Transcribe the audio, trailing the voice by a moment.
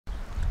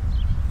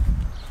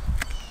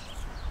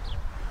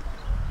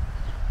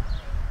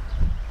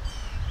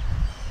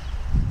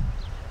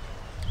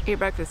Eat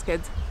breakfast,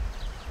 kids.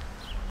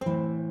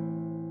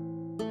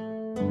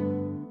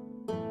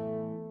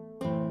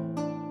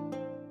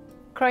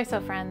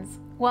 Croeso, friends.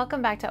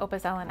 Welcome back to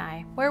Opus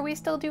L&I, where we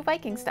still do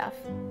Viking stuff.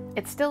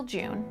 It's still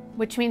June,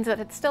 which means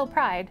that it's still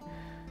Pride,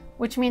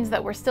 which means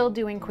that we're still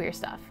doing queer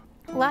stuff.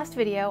 Last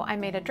video, I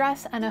made a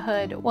dress and a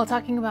hood while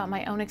talking about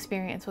my own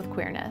experience with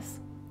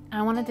queerness.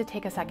 I wanted to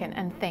take a second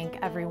and thank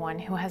everyone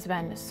who has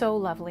been so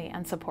lovely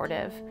and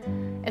supportive.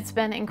 It's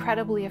been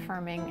incredibly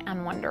affirming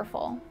and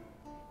wonderful.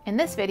 In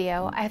this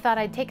video, I thought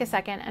I'd take a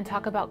second and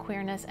talk about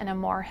queerness in a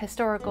more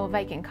historical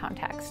Viking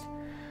context.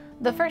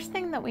 The first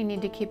thing that we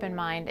need to keep in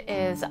mind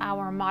is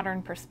our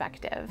modern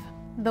perspective.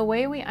 The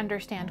way we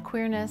understand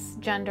queerness,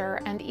 gender,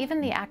 and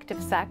even the act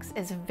of sex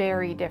is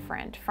very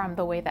different from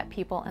the way that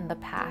people in the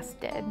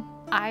past did.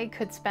 I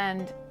could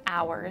spend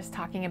hours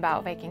talking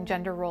about Viking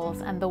gender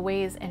roles and the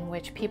ways in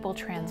which people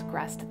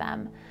transgressed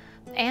them,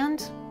 and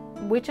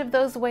which of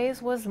those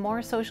ways was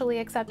more socially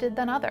accepted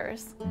than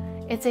others.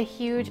 It's a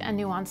huge and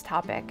nuanced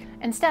topic.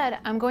 Instead,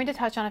 I'm going to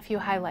touch on a few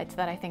highlights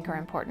that I think are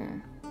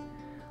important.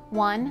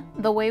 1.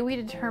 The way we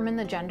determine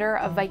the gender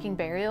of Viking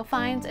burial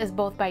finds is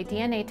both by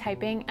DNA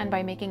typing and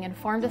by making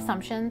informed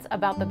assumptions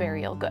about the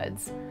burial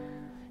goods.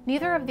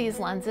 Neither of these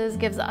lenses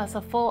gives us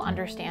a full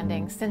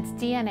understanding, since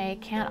DNA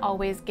can't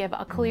always give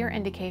a clear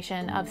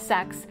indication of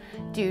sex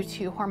due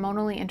to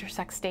hormonally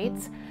intersex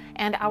states,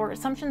 and our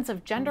assumptions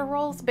of gender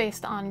roles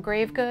based on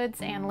grave goods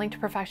and linked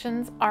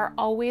professions are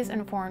always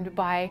informed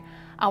by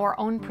our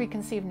own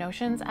preconceived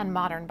notions and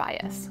modern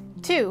bias.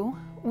 2.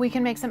 We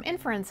can make some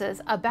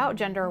inferences about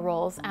gender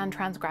roles and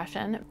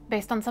transgression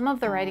based on some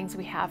of the writings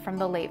we have from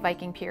the late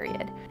Viking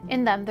period.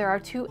 In them, there are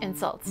two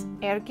insults,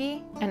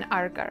 ergi and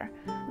arger,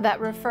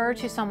 that refer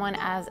to someone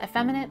as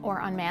effeminate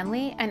or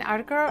unmanly, and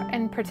arger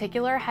in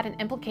particular had an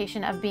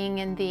implication of being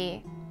in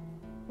the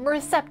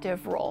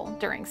receptive role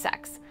during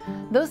sex.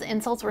 Those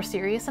insults were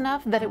serious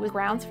enough that it was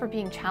grounds for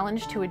being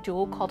challenged to a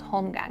duel called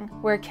holmgang,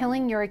 where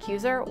killing your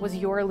accuser was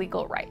your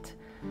legal right.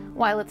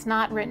 While it's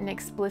not written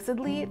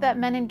explicitly that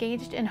men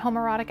engaged in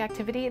homoerotic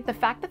activity, the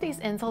fact that these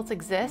insults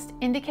exist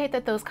indicate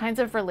that those kinds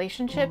of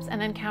relationships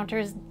and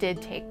encounters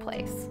did take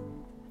place.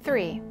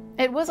 3.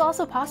 It was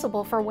also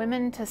possible for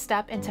women to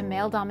step into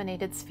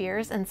male-dominated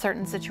spheres in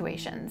certain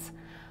situations.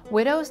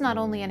 Widows not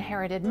only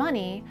inherited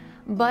money,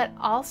 but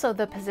also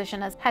the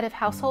position as head of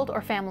household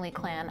or family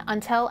clan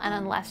until and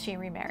unless she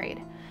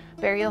remarried.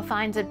 Burial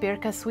finds at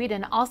Birka,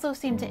 Sweden also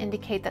seem to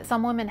indicate that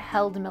some women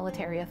held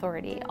military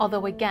authority,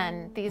 although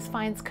again, these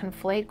finds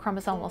conflate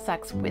chromosomal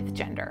sex with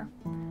gender.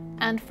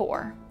 And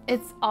 4.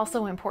 It's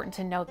also important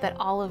to note that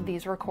all of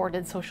these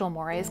recorded social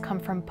mores come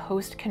from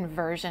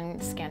post-conversion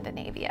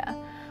Scandinavia.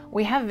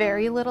 We have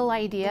very little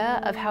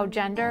idea of how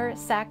gender,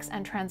 sex,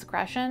 and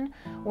transgression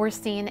were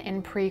seen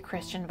in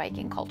pre-Christian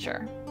Viking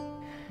culture.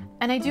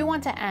 And I do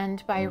want to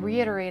end by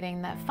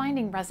reiterating that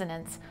finding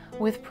resonance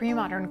with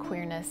pre-modern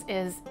queerness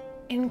is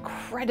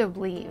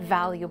incredibly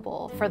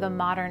valuable for the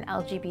modern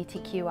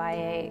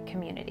LGBTQIA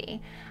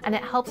community, and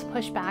it helps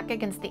push back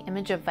against the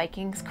image of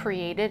Vikings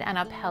created and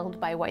upheld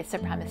by white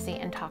supremacy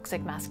and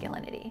toxic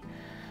masculinity.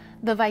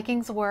 The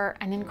Vikings were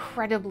an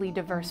incredibly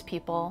diverse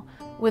people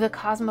with a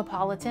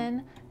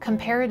cosmopolitan,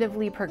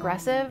 comparatively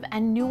progressive,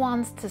 and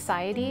nuanced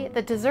society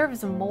that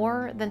deserves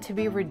more than to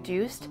be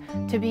reduced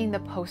to being the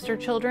poster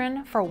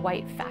children for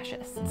white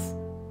fascists.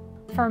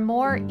 For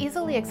more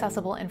easily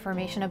accessible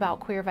information about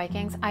queer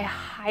Vikings, I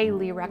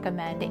highly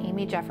recommend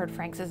Amy Jefford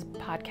Franks'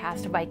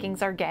 podcast,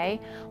 Vikings Are Gay,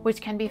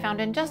 which can be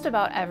found in just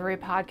about every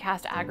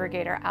podcast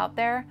aggregator out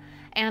there,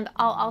 and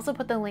I'll also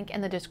put the link in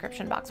the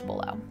description box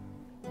below.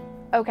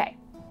 Okay,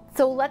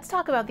 so let's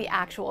talk about the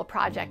actual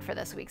project for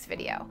this week's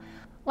video.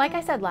 Like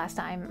I said last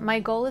time, my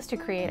goal is to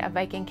create a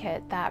Viking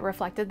kit that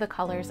reflected the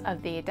colors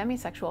of the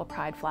demisexual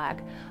pride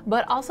flag,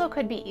 but also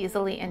could be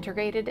easily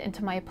integrated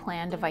into my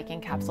planned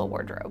Viking capsule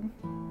wardrobe.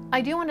 I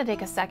do want to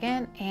take a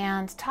second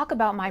and talk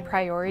about my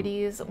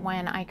priorities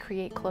when I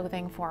create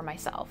clothing for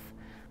myself.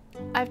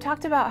 I've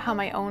talked about how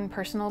my own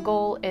personal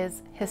goal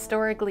is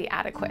historically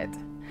adequate.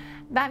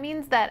 That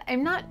means that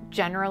I'm not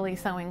generally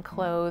sewing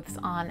clothes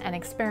on an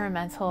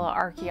experimental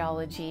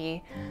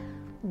archaeology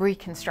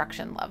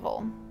reconstruction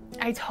level.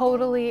 I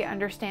totally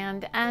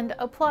understand and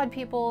applaud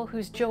people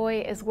whose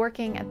joy is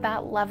working at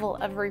that level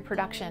of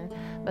reproduction,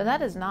 but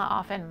that is not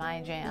often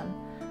my jam.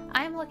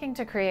 I'm looking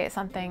to create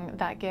something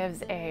that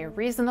gives a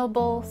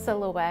reasonable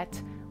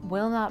silhouette,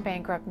 will not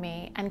bankrupt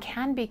me, and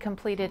can be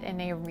completed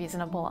in a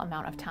reasonable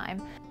amount of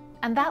time.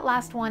 And that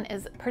last one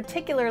is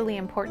particularly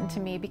important to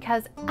me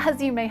because,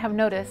 as you may have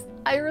noticed,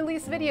 I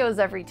release videos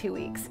every 2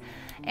 weeks.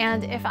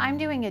 And if I'm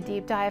doing a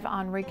deep dive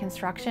on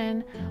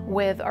reconstruction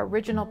with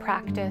original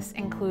practice,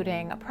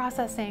 including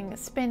processing,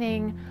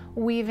 spinning,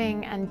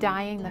 weaving, and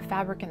dyeing the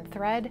fabric and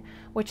thread,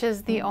 which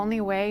is the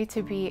only way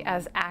to be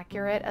as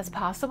accurate as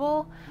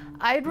possible,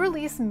 I'd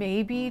release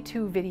maybe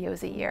 2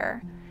 videos a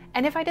year.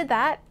 And if I did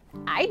that,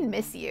 I'd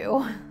miss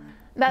you.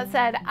 That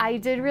said, I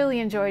did really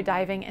enjoy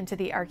diving into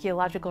the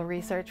archaeological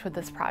research with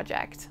this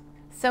project.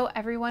 So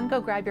everyone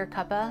go grab your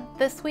cuppa.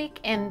 This week,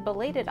 in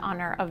belated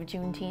honor of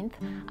Juneteenth,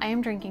 I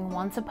am drinking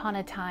Once Upon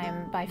a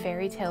Time by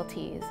Fairy Tale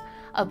Teas,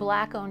 a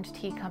Black-owned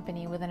tea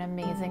company with an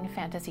amazing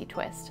fantasy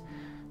twist.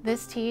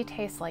 This tea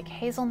tastes like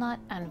hazelnut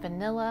and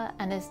vanilla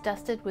and is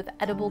dusted with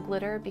edible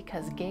glitter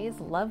because gays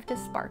love to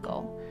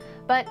sparkle.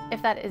 But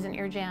if that isn't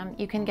your jam,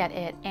 you can get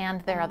it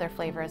and their other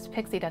flavors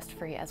pixie dust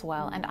free as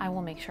well, and I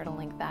will make sure to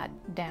link that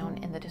down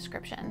in the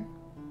description.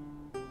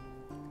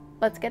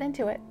 Let's get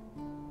into it.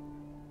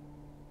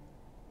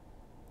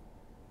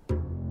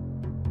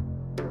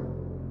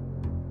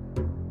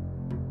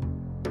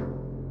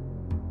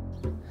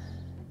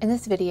 In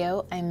this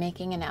video, I'm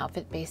making an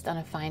outfit based on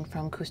a find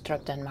from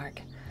Køstrup,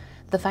 Denmark.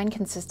 The find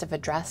consists of a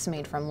dress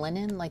made from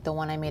linen, like the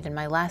one I made in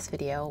my last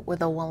video,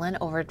 with a woolen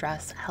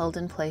overdress held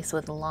in place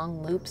with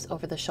long loops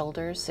over the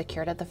shoulders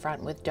secured at the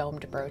front with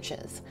domed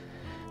brooches.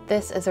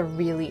 This is a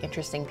really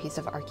interesting piece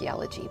of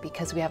archaeology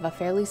because we have a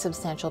fairly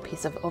substantial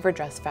piece of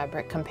overdress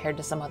fabric compared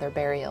to some other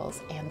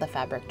burials, and the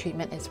fabric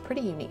treatment is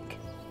pretty unique.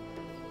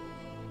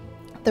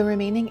 The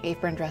remaining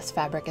apron dress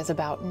fabric is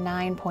about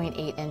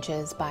 9.8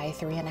 inches by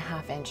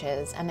 3.5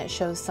 inches, and it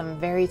shows some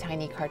very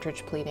tiny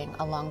cartridge pleating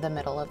along the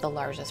middle of the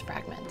largest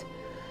fragment.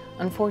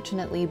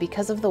 Unfortunately,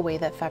 because of the way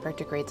that fabric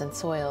degrades in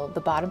soil,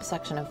 the bottom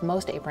section of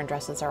most apron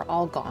dresses are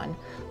all gone,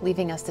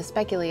 leaving us to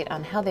speculate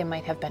on how they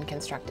might have been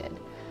constructed.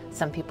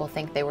 Some people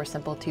think they were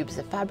simple tubes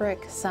of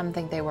fabric, some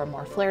think they were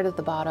more flared at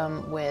the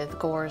bottom with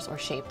gores or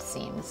shaped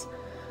seams.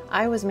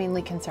 I was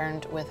mainly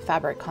concerned with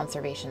fabric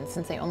conservation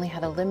since I only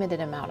had a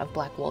limited amount of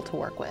black wool to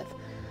work with.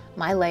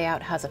 My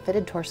layout has a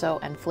fitted torso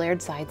and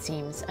flared side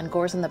seams and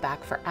gores in the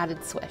back for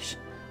added swish.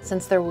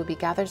 Since there will be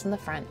gathers in the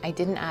front, I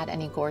didn't add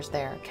any gores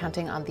there,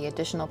 counting on the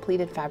additional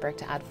pleated fabric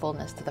to add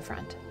fullness to the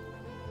front.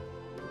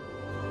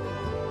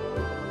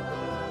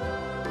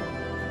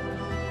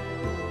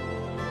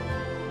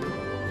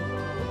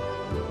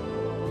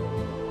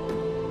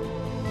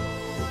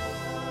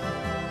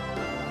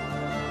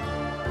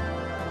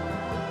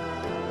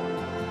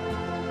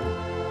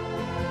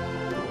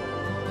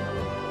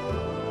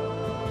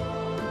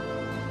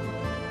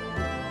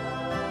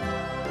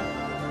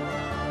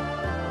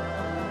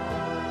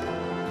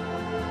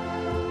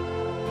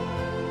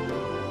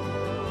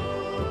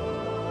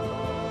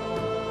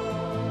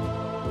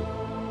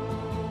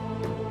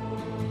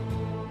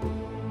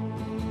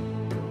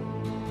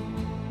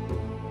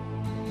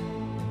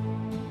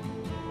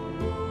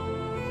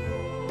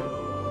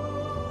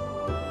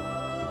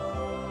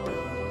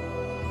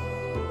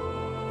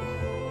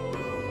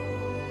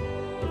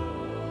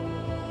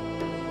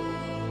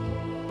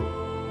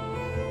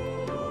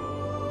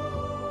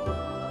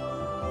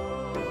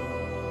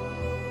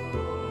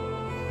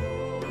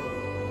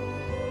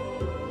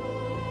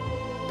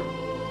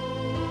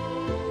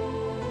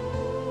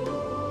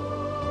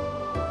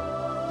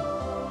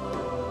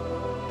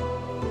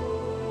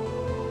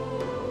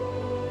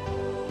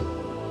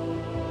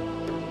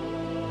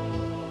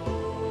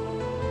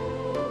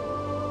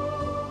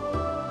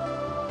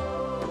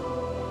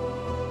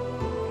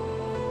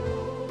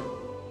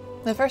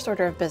 The first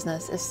order of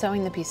business is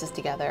sewing the pieces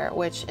together,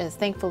 which is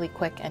thankfully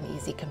quick and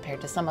easy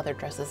compared to some other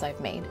dresses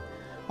I've made.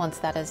 Once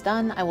that is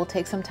done, I will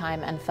take some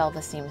time and fell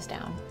the seams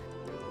down.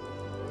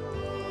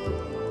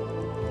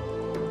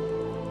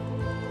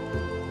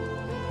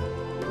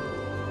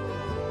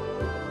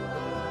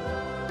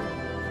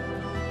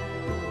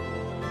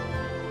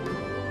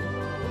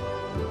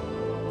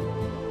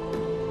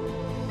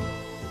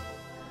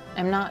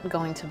 I'm not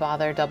going to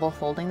bother double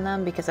folding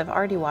them because I've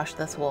already washed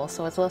this wool,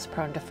 so it's less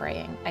prone to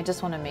fraying. I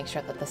just want to make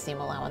sure that the seam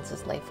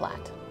allowances lay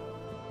flat.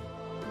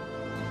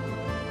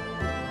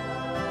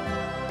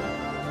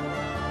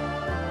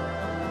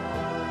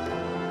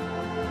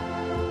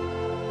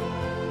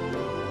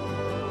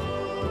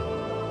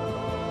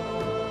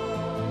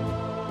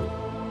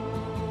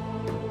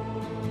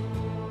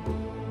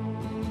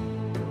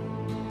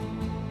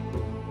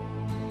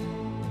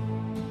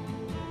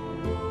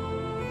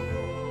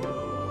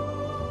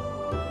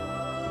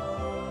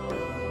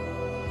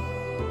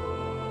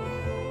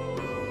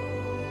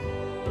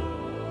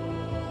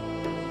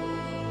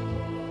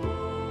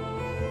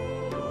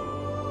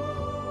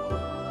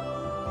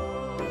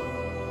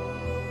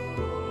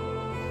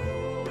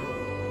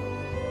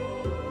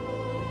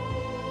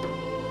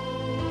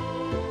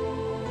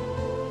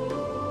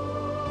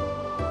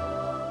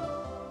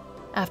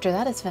 After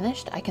that is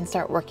finished, I can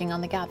start working on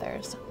the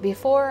gathers.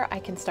 Before I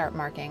can start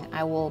marking,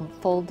 I will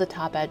fold the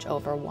top edge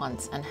over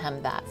once and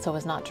hem that so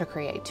as not to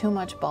create too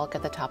much bulk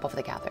at the top of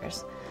the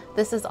gathers.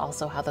 This is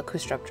also how the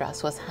Køstrup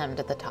dress was hemmed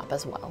at the top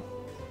as well.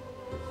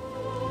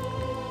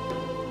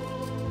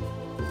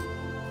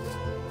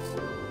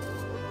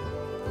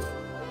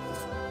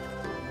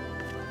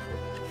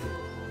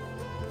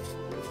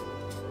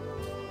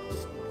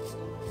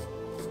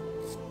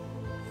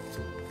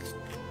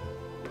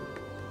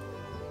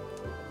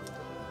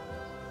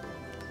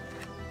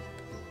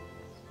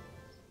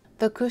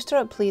 The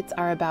Køstrup pleats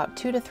are about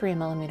 2 to 3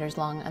 millimeters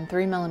long and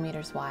 3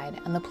 millimeters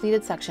wide, and the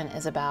pleated section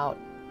is about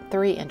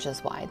 3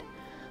 inches wide.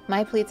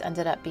 My pleats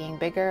ended up being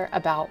bigger,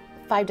 about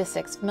 5 to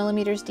 6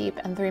 millimeters deep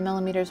and 3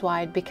 millimeters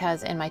wide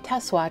because in my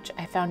test swatch,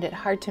 I found it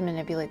hard to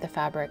manipulate the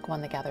fabric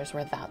when the gathers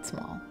were that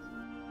small.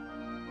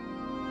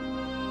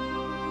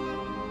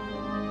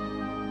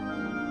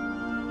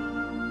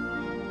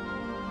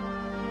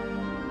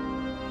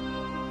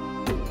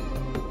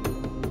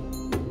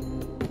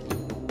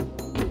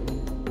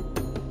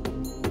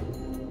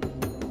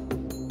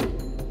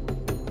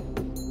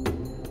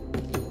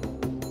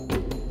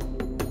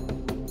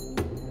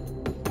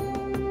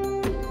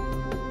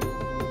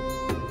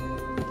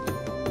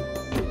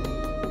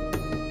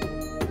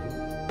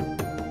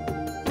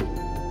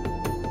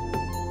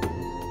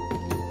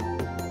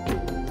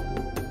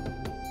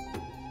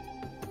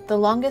 The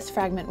longest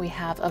fragment we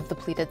have of the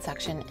pleated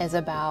section is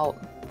about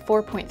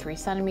 4.3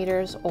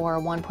 centimeters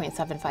or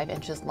 1.75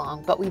 inches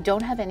long, but we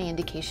don't have any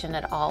indication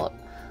at all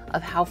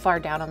of how far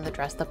down on the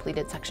dress the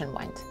pleated section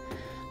went.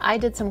 I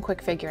did some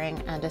quick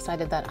figuring and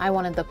decided that I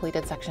wanted the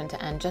pleated section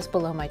to end just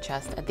below my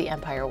chest at the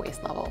empire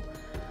waist level.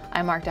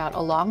 I marked out a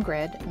long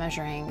grid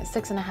measuring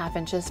 6.5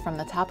 inches from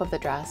the top of the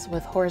dress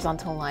with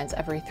horizontal lines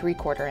every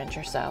 3/4 inch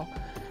or so,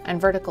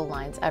 and vertical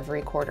lines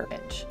every 1/4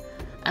 inch.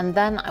 And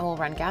then I will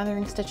run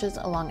gathering stitches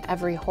along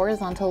every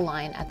horizontal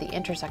line at the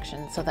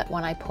intersection so that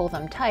when I pull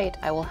them tight,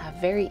 I will have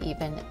very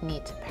even,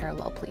 neat,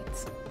 parallel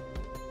pleats.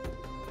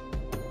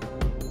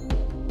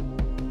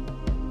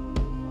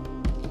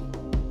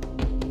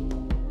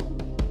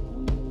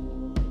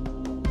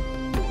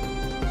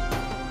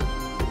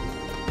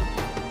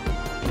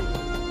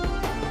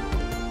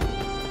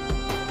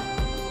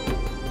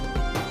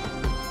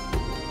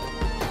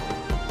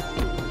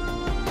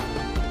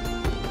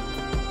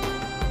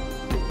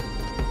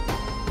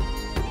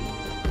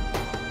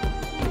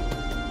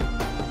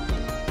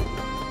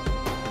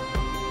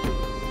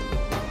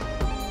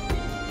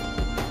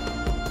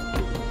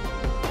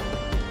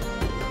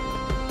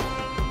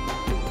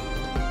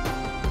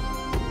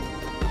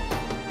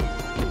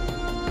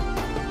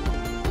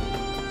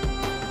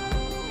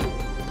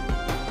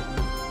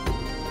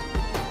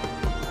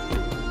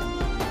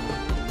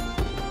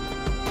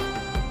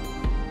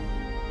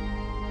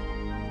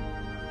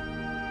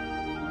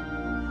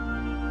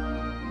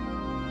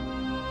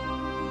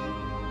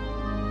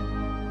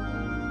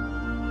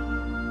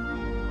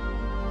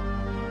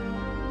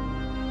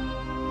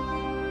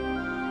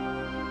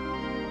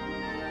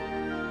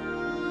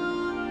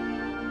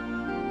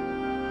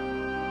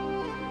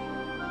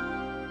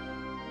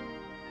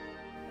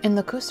 In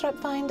the Køstrup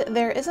find,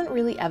 there isn't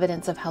really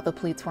evidence of how the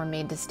pleats were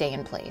made to stay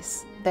in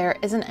place. There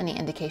isn't any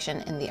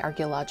indication in the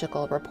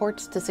archaeological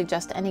reports to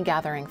suggest any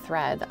gathering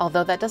thread,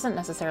 although that doesn't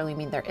necessarily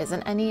mean there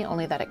isn't any,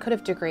 only that it could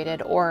have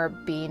degraded or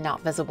be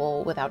not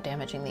visible without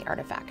damaging the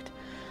artifact.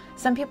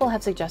 Some people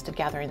have suggested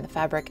gathering the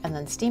fabric and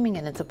then steaming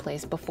it into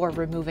place before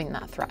removing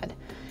that thread.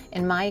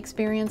 In my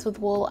experience with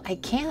wool, I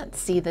can't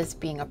see this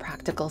being a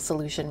practical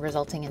solution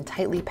resulting in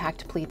tightly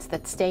packed pleats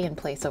that stay in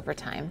place over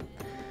time.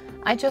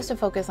 I chose to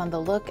focus on the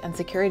look and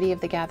security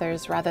of the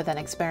gathers rather than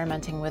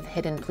experimenting with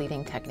hidden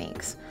pleating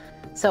techniques.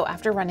 So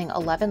after running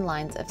 11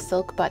 lines of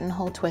silk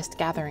buttonhole twist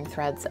gathering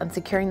threads and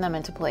securing them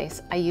into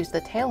place, I used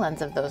the tail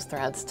ends of those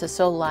threads to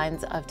sew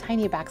lines of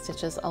tiny back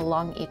stitches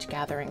along each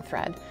gathering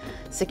thread,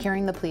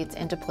 securing the pleats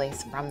into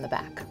place from the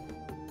back.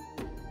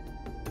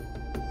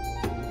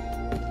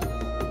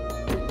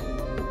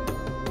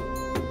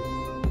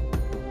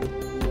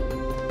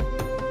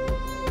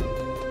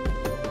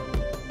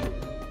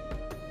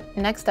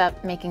 Next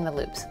up, making the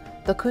loops.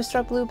 The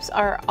Køstrup loops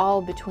are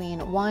all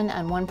between 1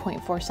 and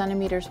 1.4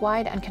 centimeters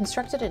wide and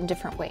constructed in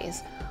different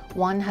ways.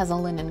 One has a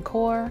linen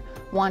core,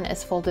 one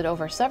is folded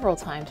over several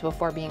times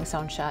before being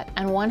sewn shut,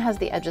 and one has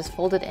the edges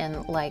folded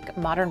in like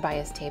modern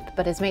bias tape,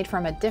 but is made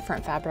from a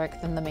different fabric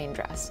than the main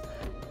dress.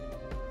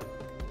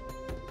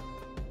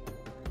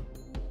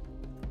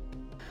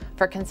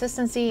 For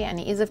consistency and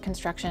ease of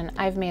construction,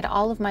 I've made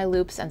all of my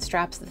loops and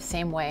straps the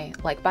same way,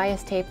 like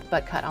bias tape,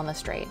 but cut on the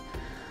straight.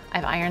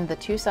 I've ironed the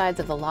two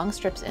sides of the long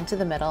strips into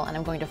the middle, and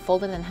I'm going to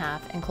fold it in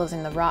half,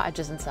 enclosing the raw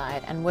edges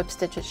inside, and whip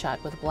stitch it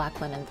shut with black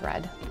linen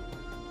thread.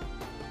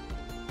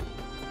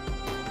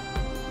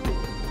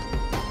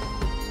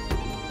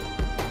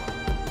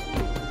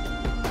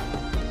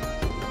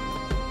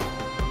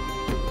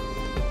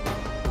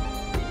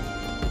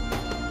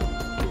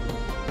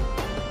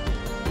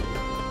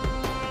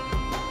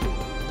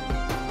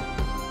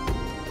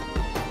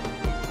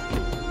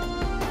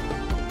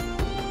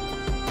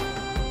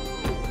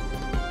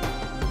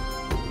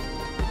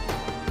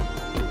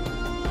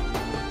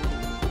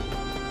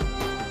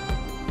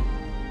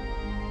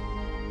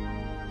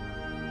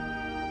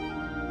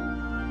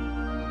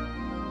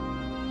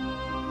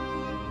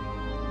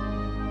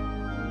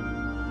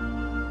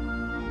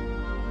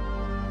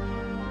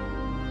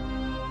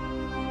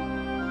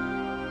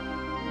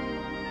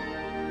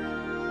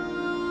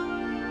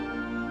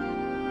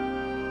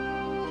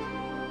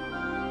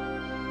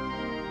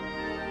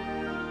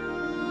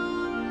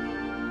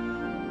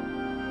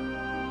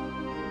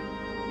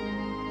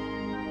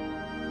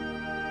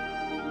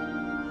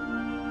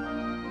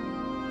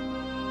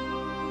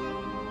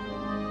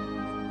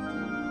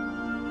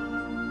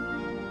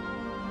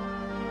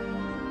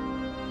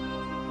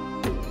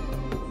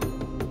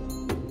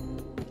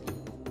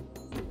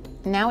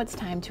 Now it's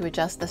time to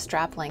adjust the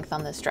strap length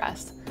on this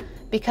dress.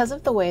 Because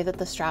of the way that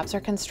the straps are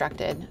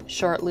constructed,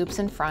 short loops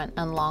in front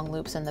and long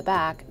loops in the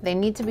back, they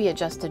need to be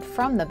adjusted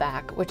from the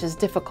back, which is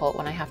difficult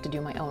when I have to do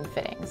my own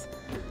fittings.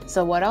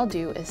 So what I'll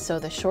do is sew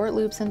the short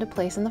loops into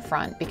place in the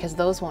front because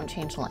those won't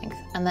change length,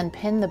 and then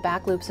pin the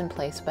back loops in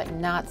place but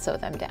not sew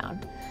them down.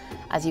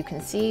 As you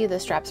can see, the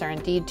straps are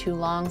indeed too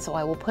long, so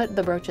I will put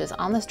the brooches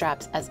on the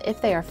straps as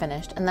if they are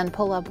finished and then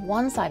pull up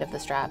one side of the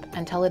strap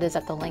until it is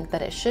at the length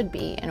that it should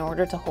be in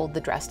order to hold the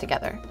dress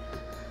together.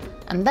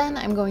 And then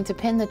I'm going to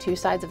pin the two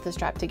sides of the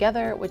strap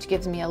together, which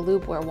gives me a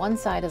loop where one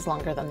side is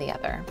longer than the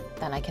other.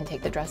 Then I can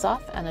take the dress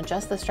off and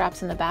adjust the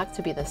straps in the back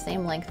to be the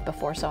same length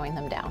before sewing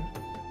them down.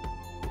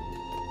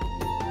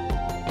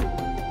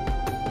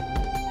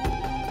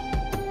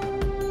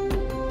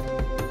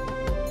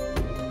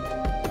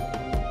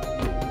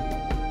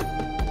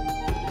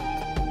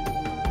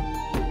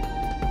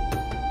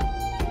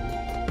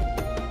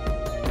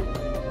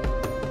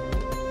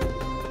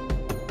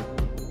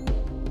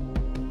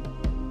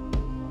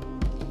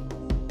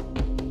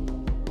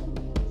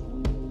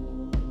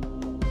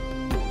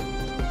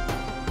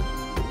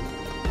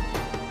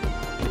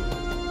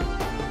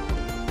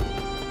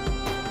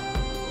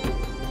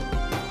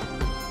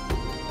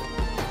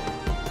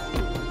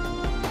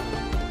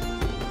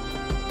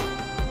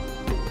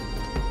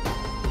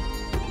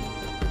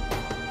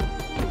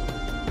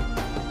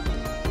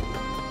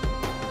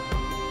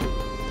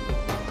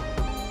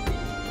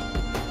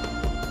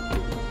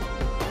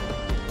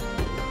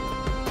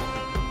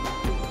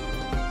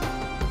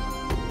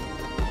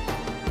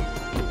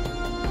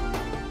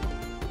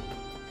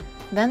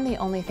 Then the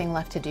only thing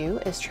left to do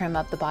is trim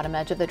up the bottom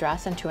edge of the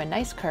dress into a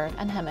nice curve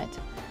and hem it.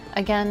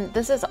 Again,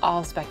 this is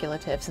all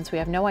speculative since we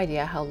have no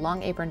idea how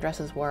long apron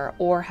dresses were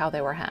or how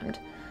they were hemmed.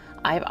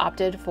 I've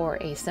opted for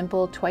a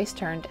simple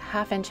twice-turned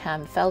half-inch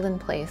hem felled in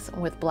place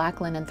with black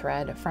linen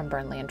thread from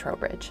Burnley &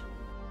 Trowbridge.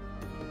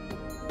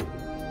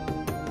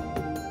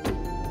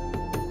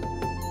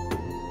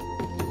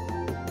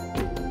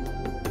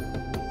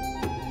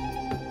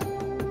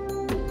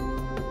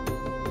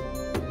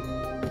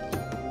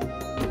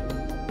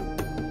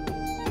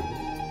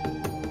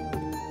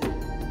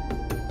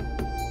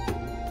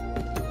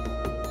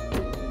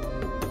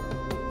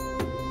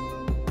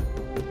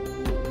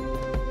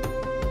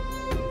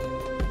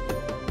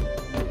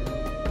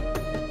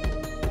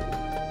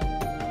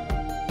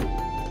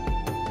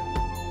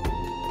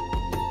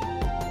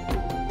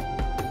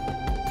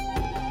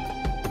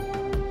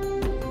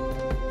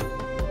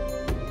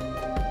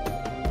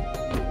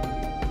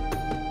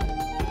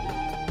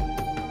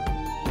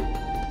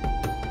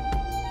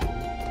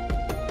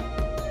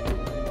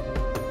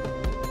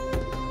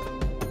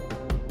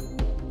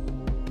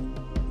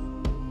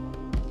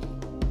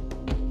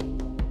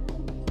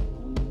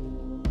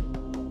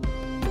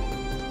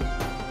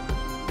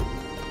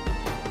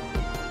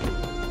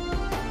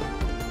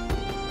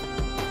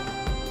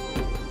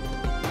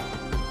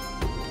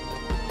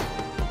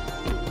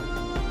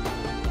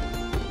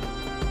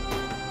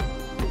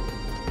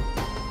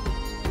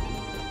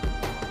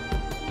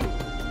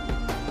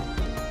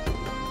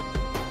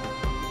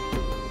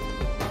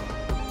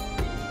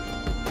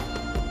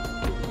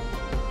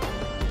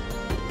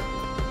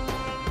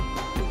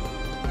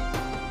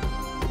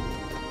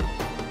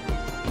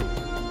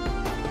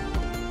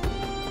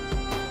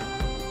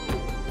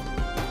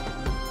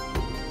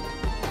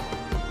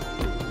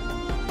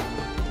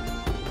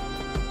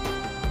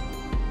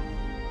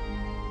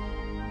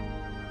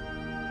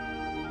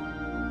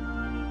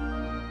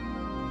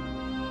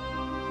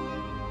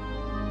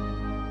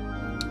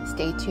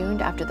 Stay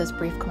tuned after this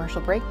brief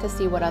commercial break to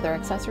see what other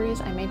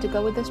accessories I made to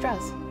go with this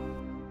dress.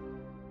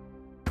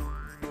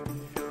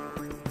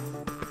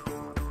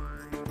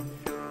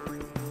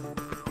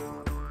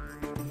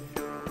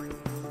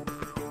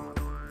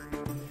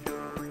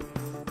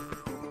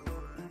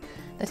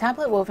 The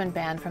tablet woven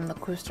band from the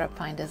Køstrup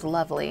find is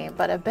lovely,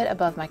 but a bit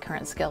above my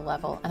current skill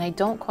level, and I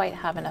don't quite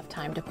have enough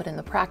time to put in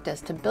the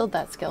practice to build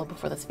that skill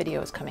before this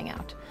video is coming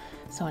out.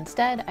 So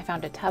instead, I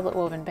found a tablet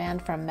woven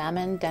band from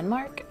Mammen,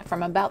 Denmark,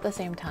 from about the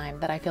same time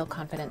that I feel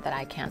confident that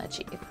I can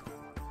achieve.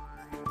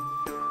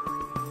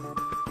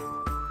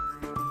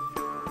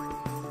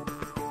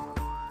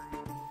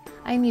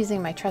 I'm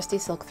using my trusty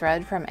silk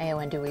thread from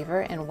Aonach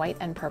Weaver in white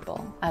and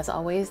purple. As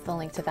always, the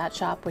link to that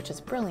shop, which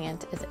is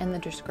Brilliant, is in the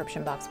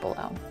description box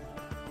below.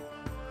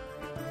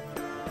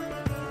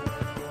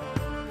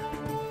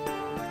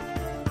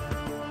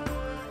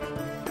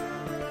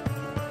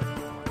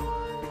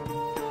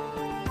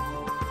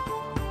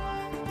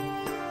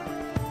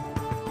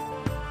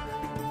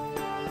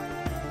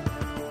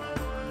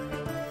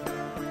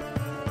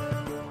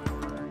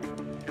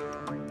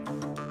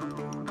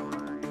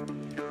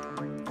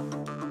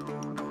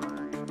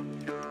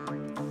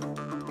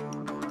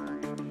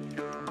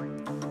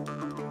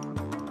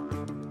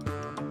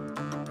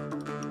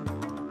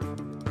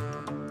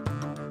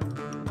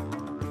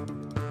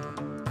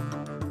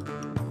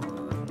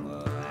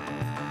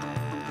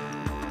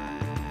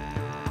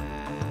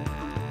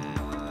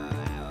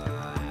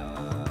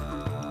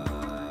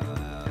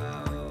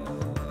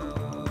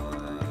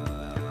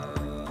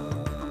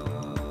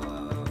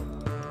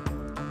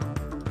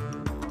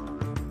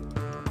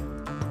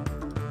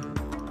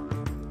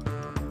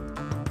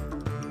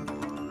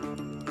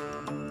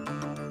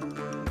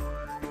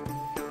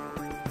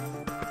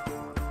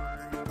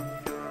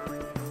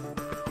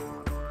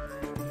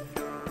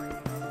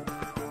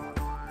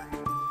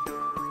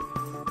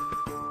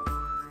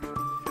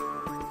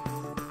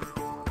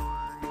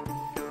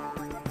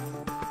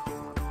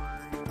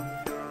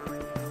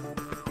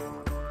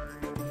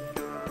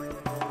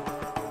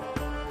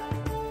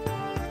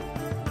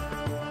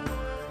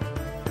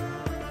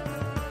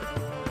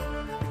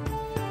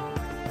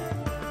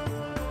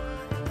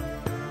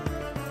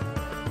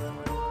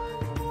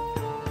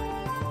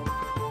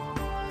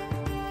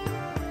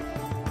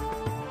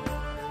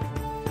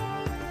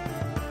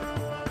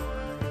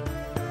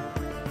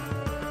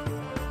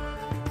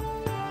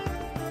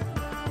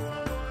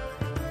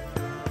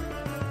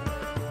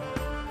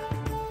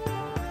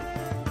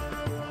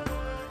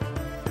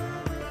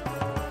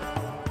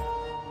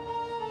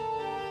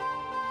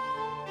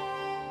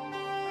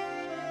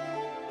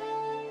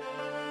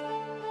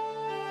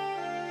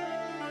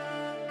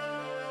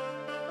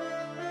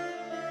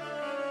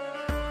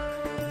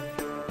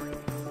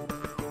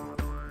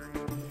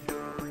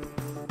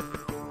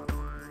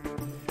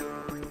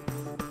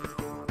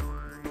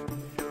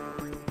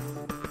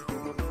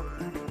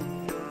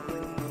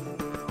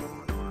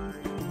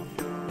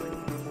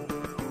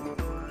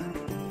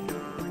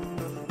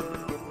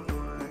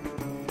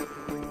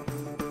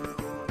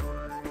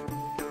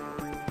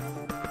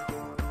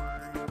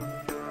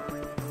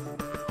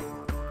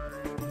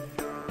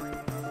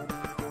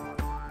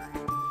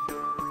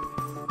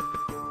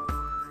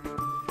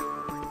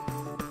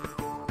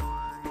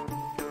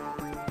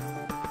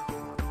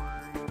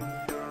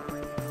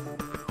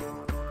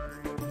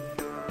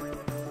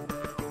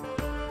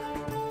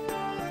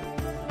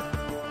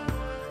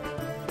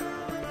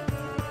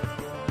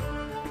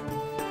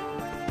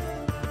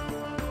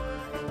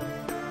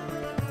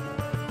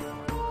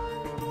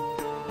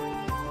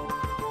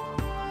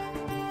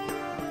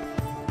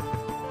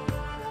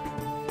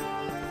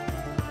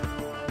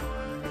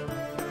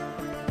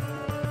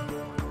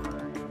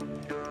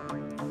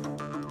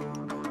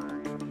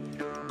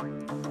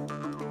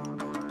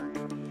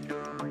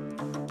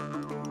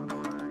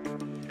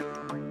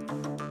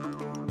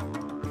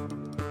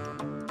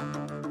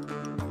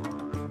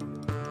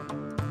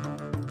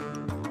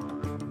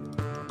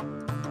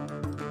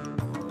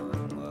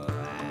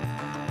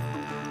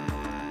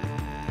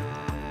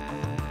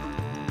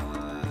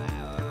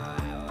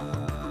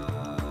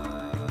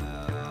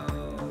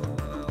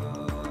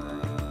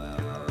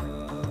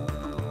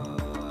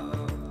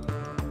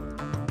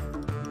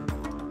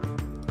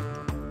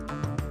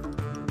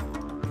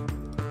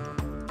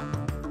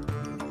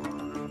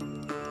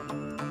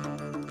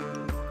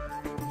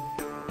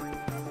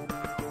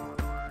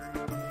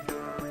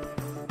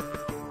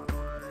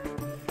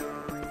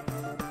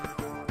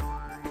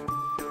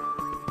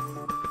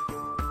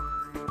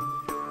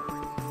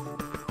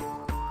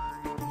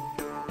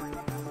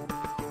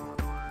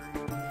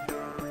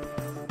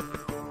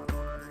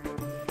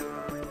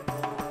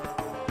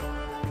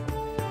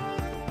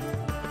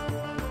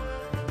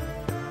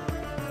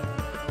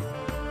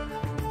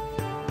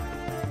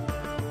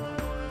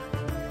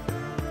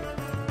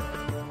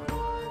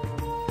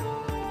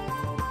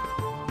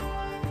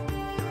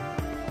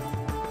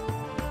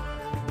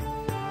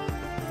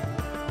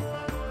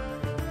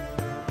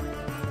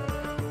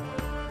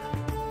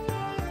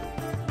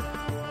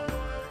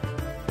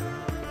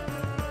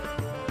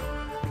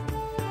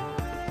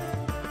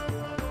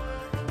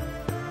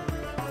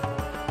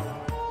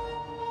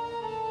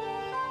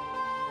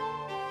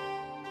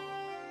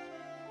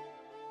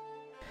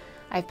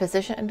 I've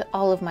positioned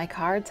all of my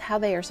cards how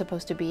they are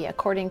supposed to be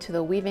according to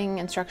the weaving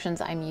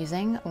instructions I'm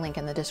using, link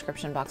in the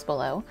description box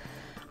below.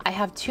 I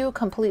have 2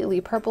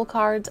 completely purple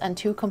cards and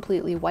 2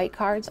 completely white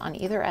cards on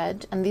either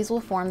edge, and these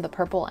will form the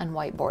purple and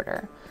white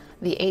border.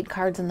 The 8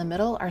 cards in the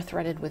middle are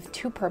threaded with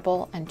 2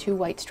 purple and 2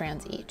 white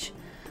strands each.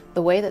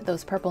 The way that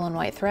those purple and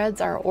white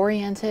threads are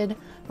oriented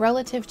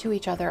relative to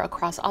each other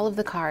across all of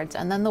the cards,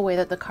 and then the way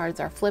that the cards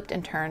are flipped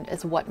and turned,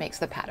 is what makes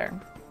the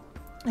pattern.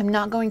 I'm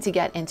not going to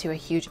get into a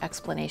huge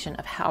explanation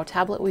of how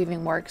tablet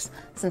weaving works,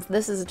 since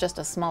this is just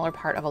a smaller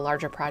part of a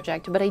larger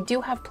project, but I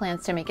do have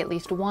plans to make at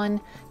least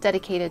one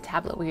dedicated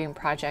tablet weaving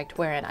project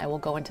wherein I will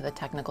go into the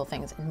technical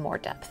things in more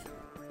depth.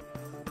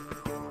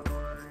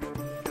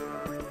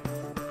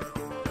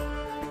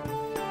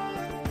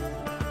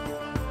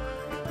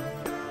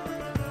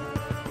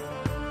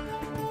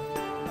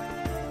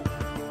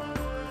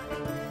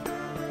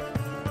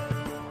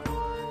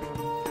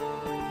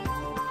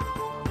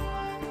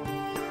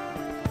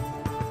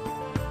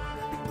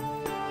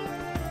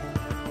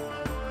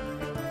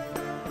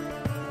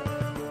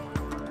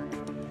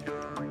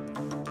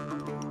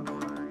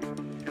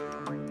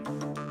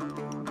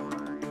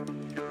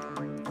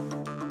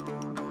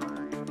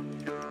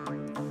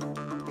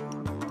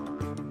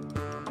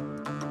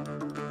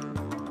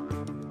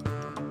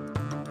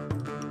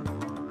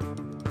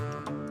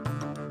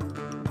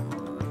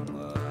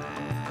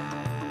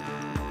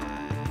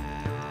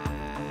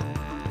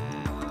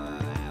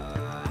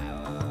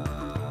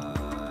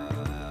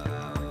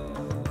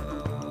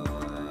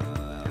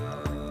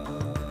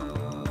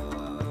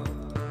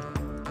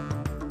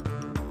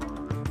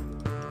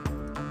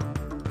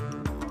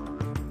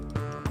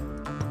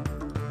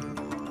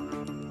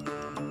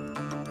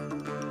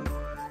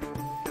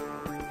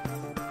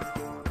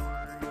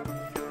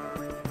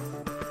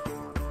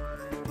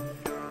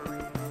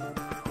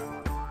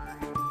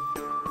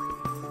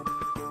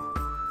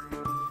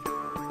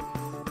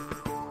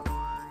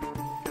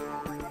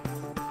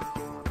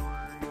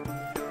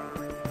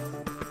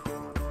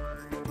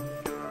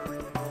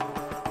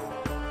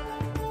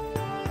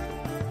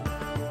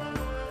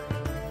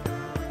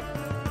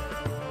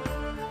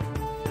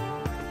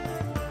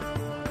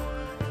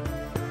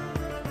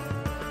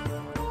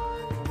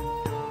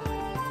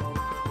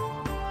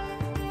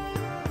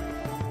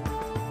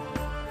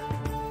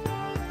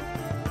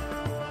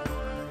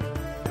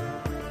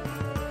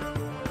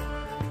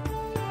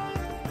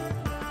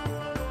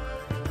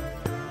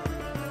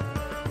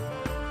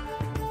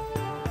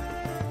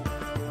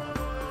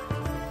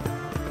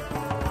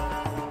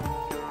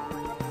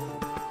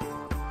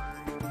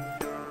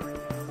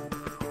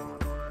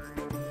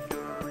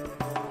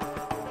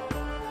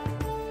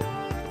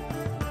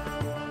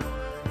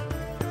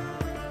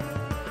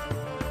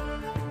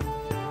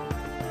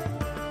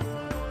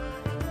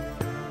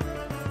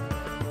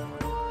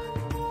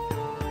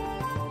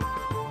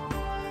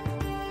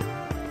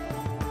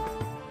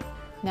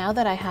 Now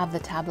that I have the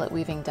tablet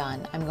weaving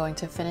done, I'm going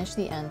to finish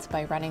the ends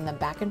by running them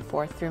back and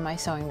forth through my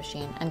sewing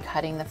machine and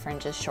cutting the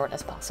fringe as short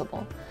as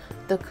possible.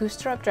 The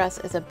Køstrup dress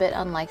is a bit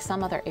unlike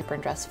some other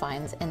apron dress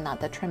finds in that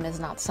the trim is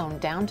not sewn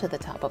down to the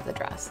top of the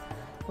dress.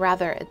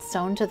 Rather, it's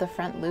sewn to the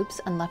front loops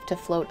and left to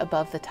float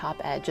above the top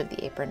edge of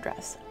the apron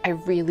dress. I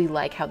really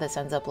like how this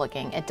ends up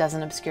looking. It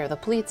doesn't obscure the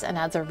pleats and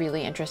adds a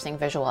really interesting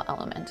visual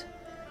element.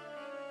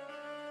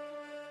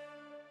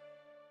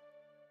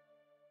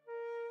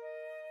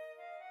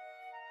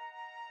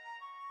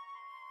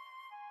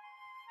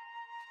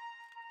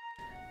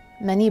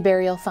 Many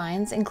burial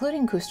finds,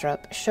 including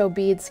Køstrup, show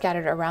beads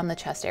scattered around the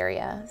chest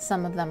area.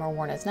 Some of them are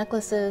worn as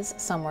necklaces,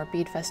 some were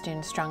bead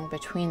festoons strung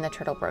between the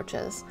turtle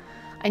brooches.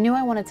 I knew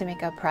I wanted to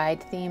make a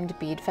pride-themed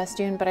bead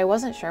festoon, but I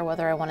wasn't sure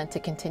whether I wanted to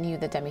continue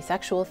the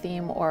demisexual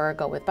theme or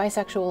go with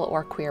bisexual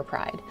or queer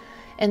pride.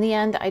 In the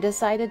end, I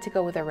decided to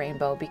go with a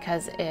rainbow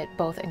because it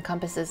both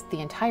encompasses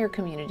the entire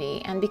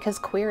community and because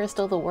queer is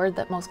still the word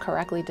that most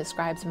correctly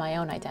describes my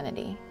own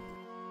identity.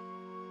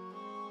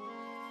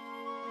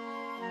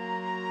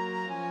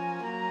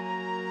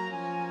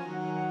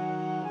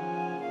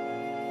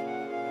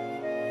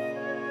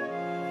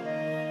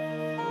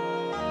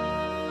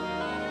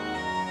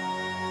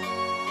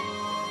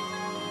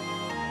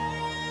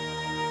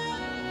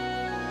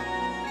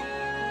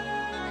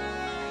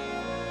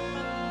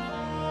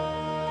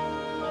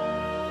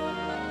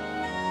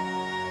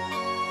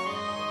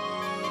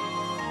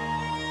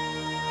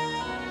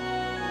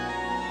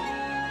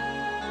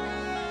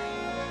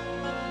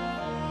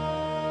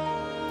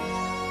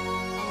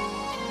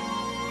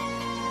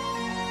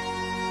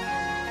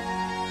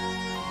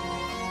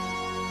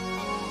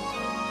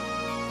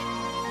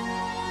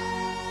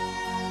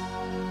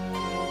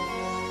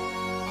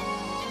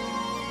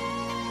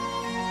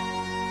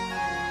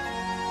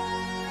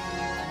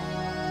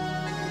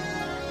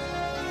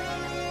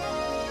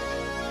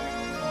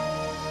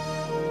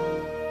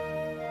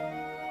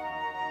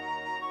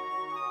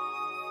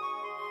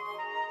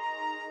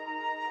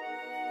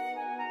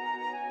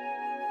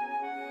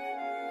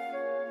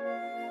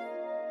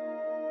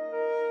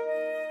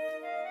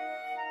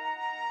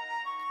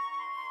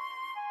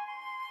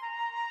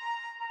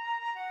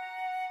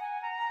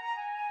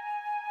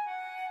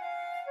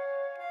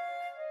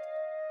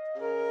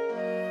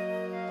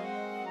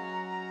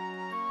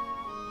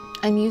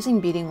 I'm using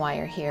beading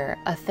wire here,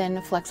 a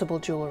thin, flexible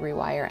jewelry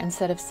wire,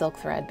 instead of silk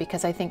thread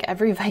because I think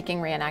every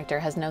Viking reenactor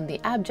has known the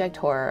abject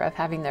horror of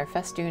having their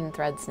festoon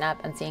thread snap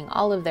and seeing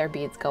all of their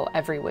beads go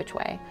every which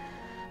way.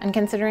 And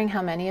considering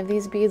how many of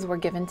these beads were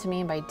given to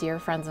me by dear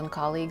friends and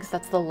colleagues,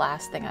 that's the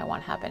last thing I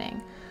want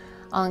happening.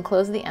 I'll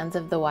enclose the ends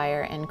of the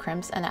wire in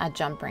crimps and add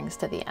jump rings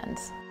to the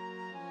ends.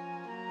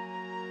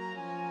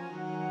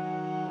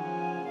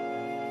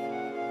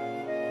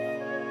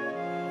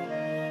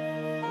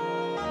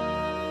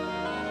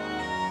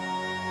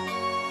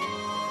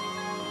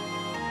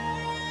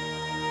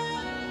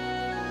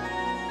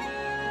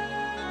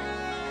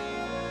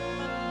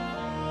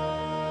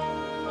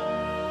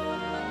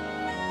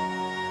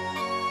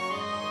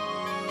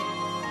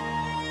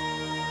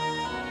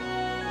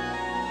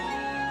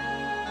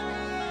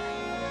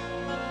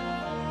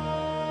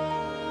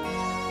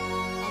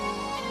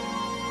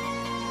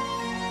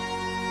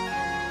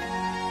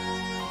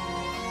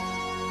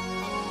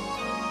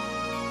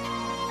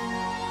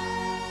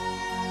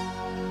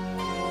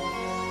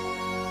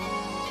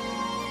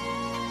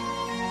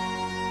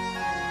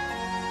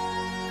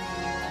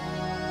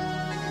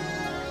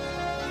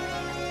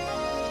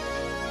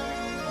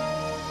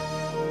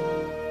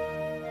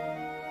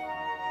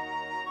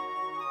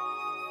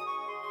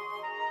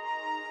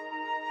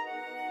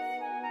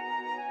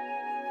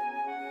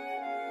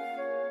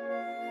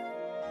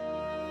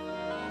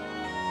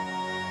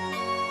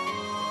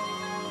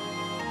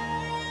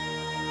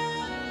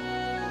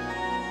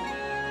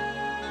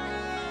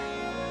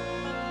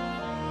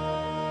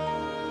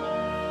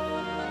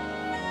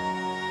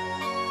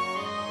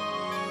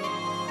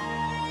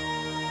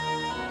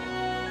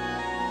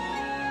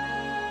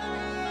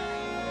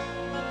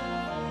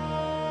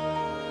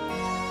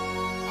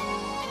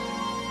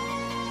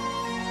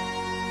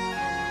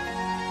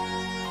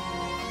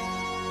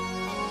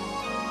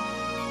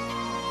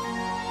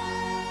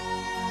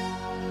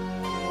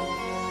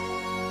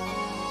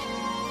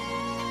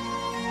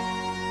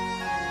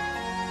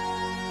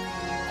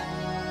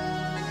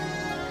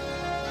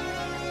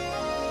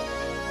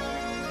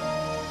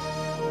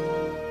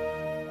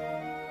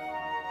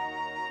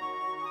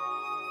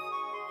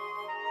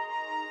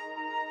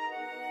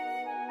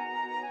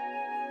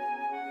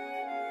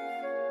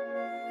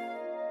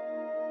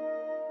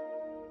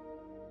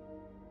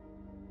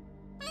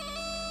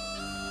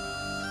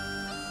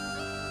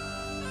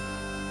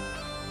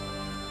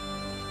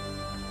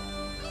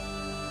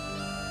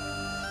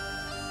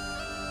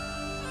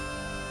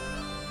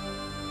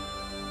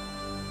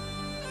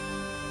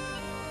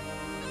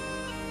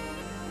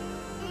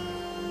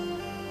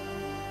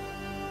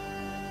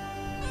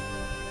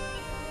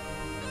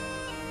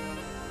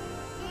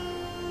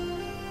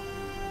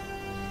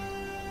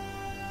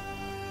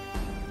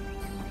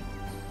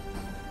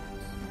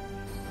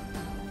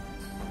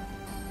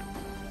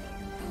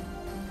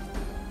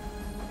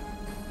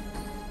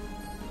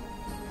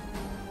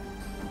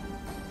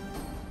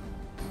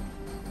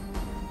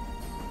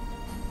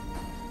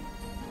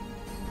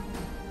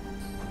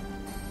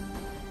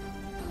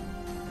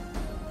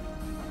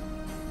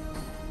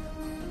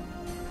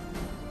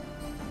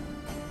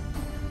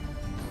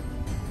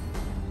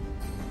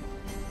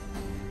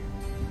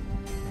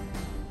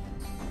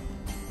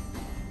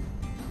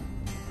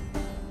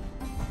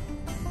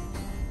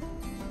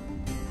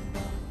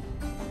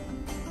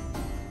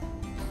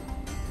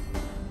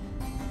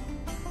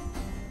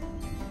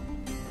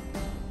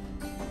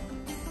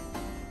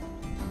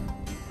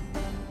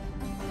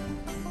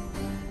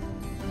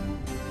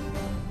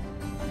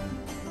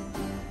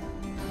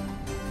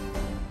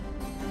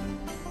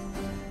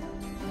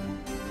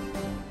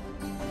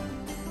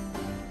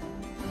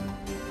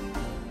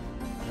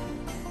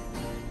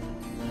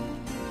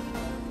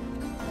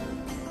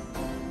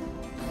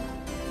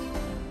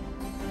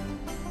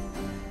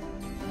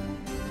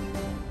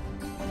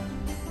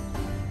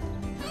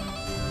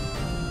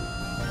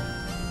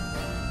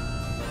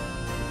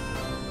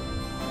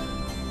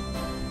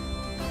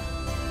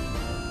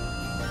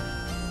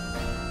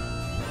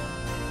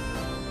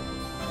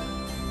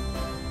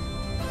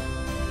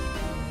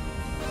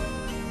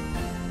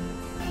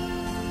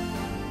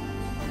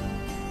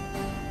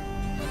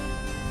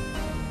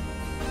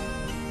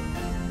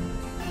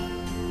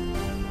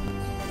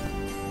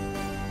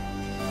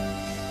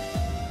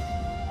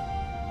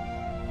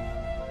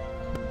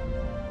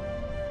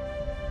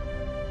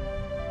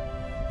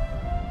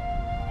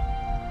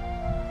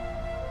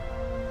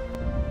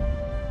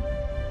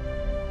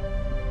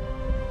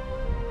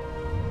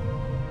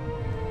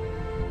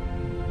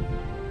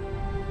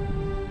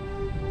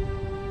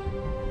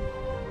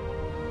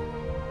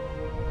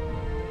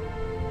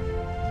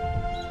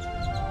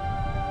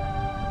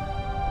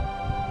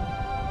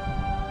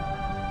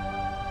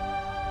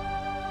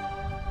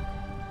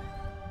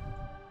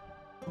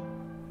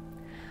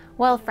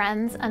 Well,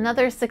 friends,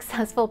 another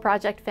successful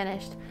project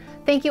finished.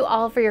 Thank you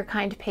all for your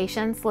kind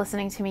patience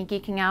listening to me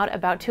geeking out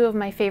about two of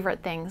my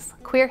favorite things,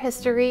 queer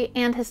history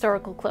and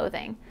historical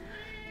clothing.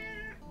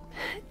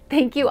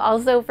 Thank you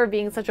also for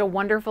being such a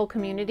wonderful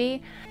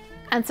community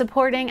and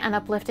supporting and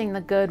uplifting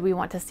the good we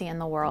want to see in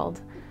the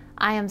world.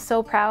 I am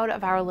so proud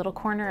of our little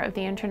corner of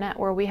the internet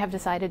where we have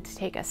decided to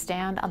take a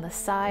stand on the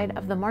side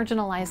of the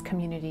marginalized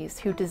communities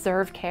who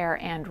deserve care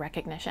and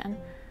recognition.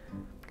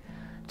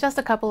 Just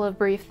a couple of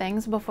brief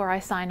things before I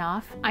sign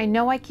off. I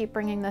know I keep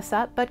bringing this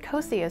up, but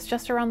COSI is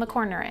just around the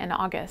corner in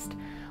August.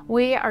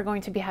 We are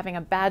going to be having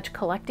a badge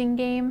collecting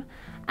game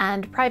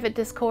and private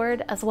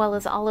Discord, as well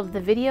as all of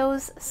the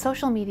videos,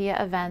 social media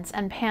events,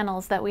 and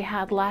panels that we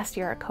had last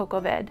year at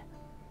CocoVid.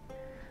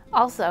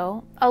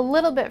 Also, a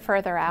little bit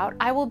further out,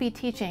 I will be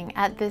teaching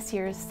at this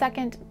year's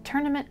second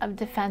Tournament of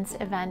Defense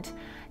event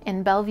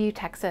in Bellevue,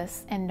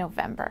 Texas in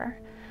November.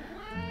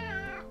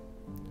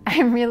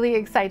 I'm really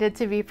excited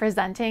to be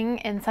presenting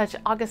in such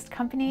august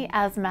company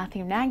as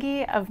Matthew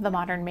Nagy of The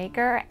Modern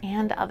Maker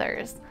and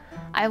others.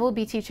 I will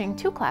be teaching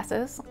two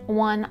classes,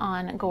 one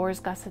on gores,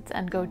 gussets,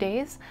 and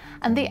godets,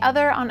 and the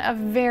other on a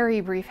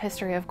very brief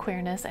history of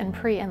queerness in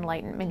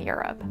pre-Enlightenment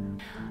Europe.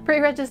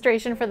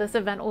 Pre-registration for this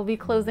event will be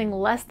closing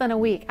less than a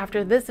week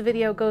after this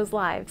video goes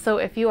live, so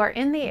if you are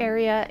in the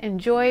area,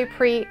 enjoy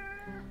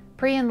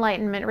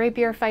pre-Enlightenment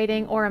rapier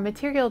fighting or a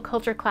material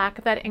culture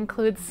clack that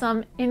includes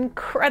some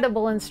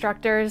incredible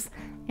instructors,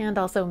 and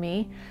also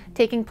me,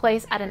 taking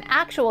place at an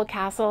actual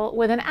castle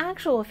with an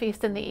actual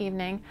feast in the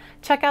evening,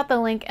 check out the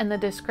link in the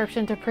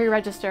description to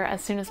pre-register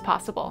as soon as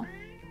possible.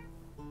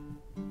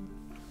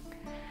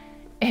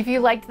 If you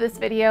liked this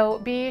video,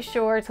 be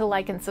sure to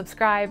like and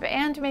subscribe,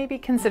 and maybe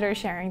consider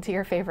sharing to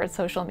your favorite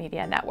social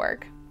media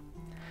network.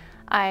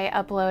 I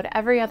upload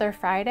every other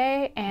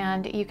Friday,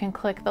 and you can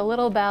click the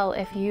little bell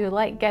if you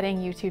like getting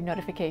YouTube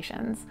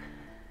notifications.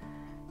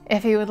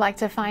 If you would like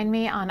to find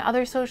me on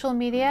other social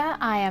media,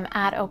 I am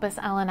at Opus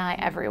LNI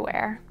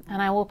everywhere,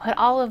 and I will put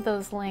all of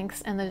those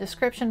links in the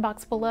description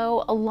box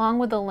below, along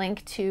with a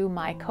link to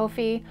my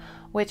Ko-fi,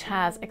 which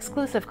has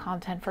exclusive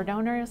content for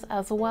donors,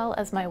 as well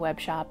as my web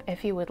shop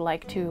if you would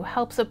like to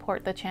help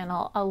support the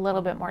channel a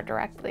little bit more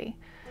directly.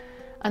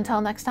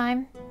 Until next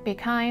time, be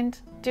kind,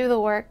 do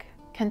the work,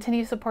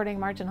 continue supporting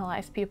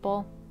marginalized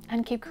people,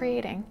 and keep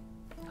creating.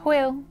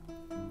 Hwyl!